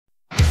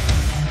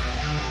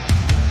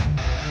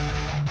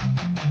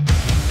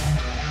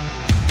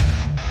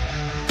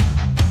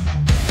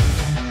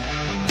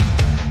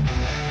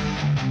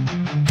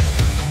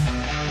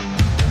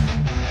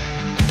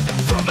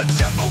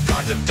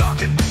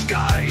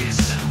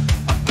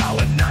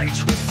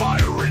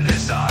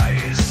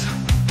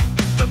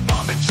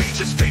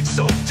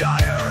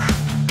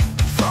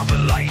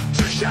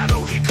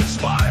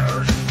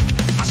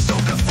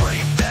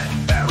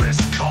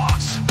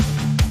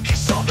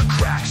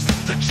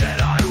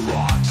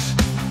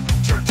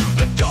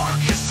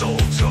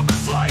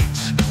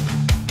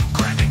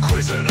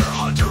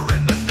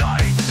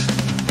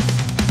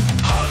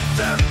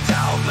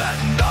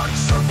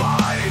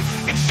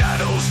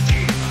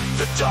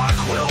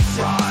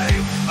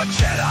A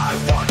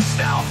Jedi once,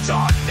 now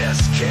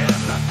darkness kin.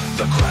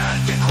 The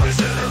Grand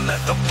Inquisitor,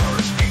 let the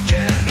purge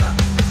begin.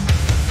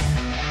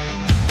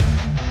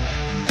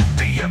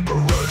 The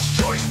Emperor's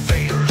choice,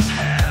 Vader's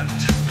hand,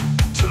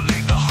 to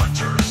lead the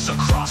hunters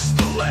across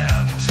the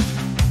land.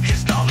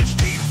 His knowledge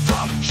deep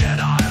from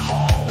Jedi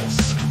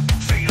halls,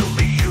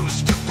 fatally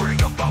used to bring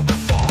about the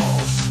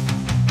falls.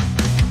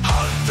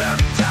 Hunt them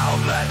down,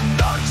 let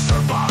none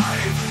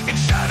survive. In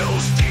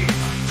shadows deep,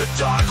 the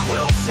dark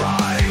will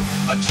thrive.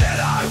 A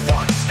Jedi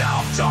once,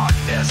 now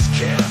darkness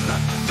kin.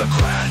 The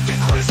Grand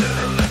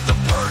Inquisitor, let the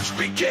purge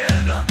begin.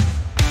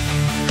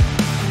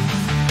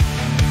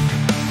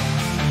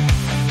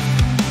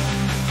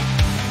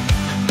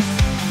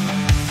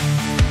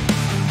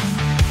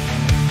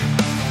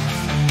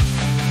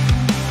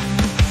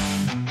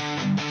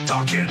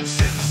 Darkens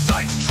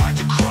insights, trying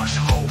to crush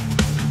hope,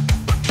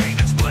 but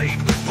Kanan's blade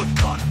would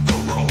cut the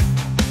rope.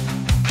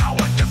 How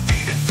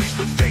undefeated, faced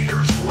with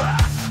Vader's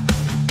wrath,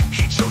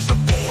 he chose the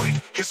void,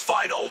 his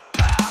final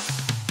path.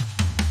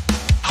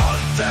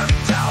 Hunt them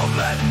down,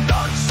 let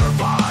none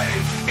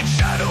survive. In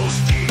shadows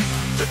deep,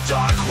 the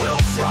dark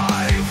will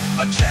thrive.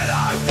 A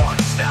Jedi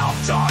once, now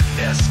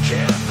darkness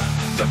kin.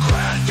 The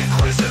Grand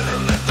Inquisitor,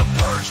 let the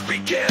purge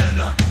begin.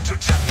 To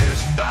tempt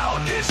his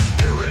bound, his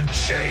spirit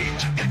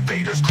chained. In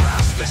Vader's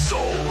grasp, his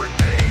soul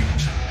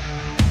remained.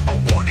 A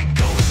warning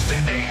ghost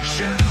in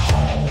ancient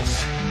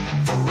halls,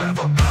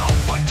 forever bound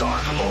by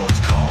Dark Lord's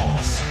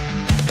calls.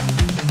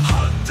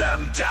 Hunt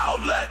them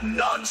down, let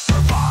none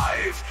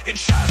survive. In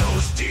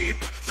shadows deep,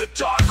 the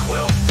dark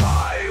will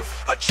thrive.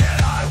 A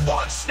Jedi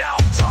once, now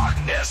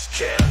darkness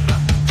kin.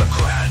 The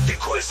Grand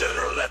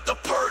Inquisitor, let the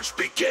purge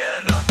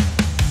begin.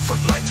 From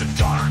light to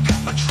dark,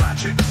 a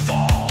tragic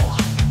fall.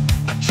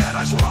 A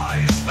Jedi's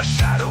rise, a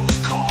shadow's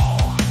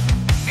call.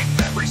 In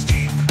memories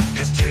deep,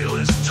 his tale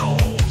is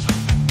told,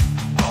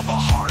 of a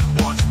heart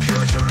once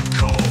pure turned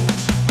cold.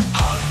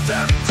 Hunt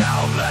them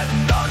down, let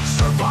none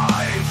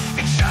survive.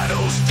 In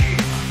shadows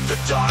deep, the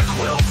dark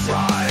will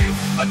thrive.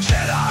 A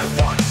Jedi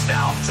once,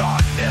 now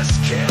darkness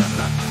kin.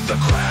 The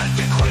Grand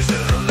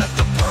Inquisitor, let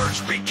the purge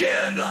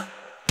begin.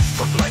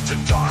 From light to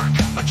dark,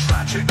 a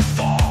tragic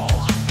fall.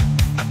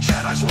 A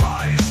Jedi's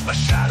rise, a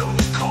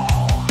shadow's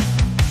call.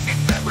 In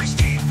memories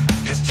deep,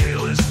 his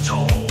tale is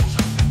told,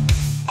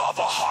 of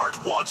a heart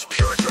once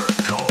pure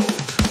turned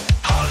cold.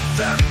 Hunt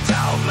them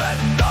down, let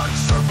none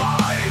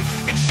survive.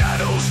 In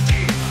shadows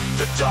deep,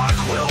 the dark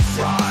will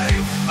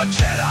thrive. A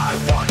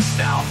Jedi once,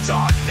 now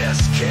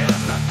darkness kin.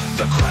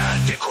 The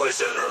Grand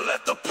Inquisitor,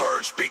 let the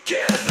purge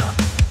begin.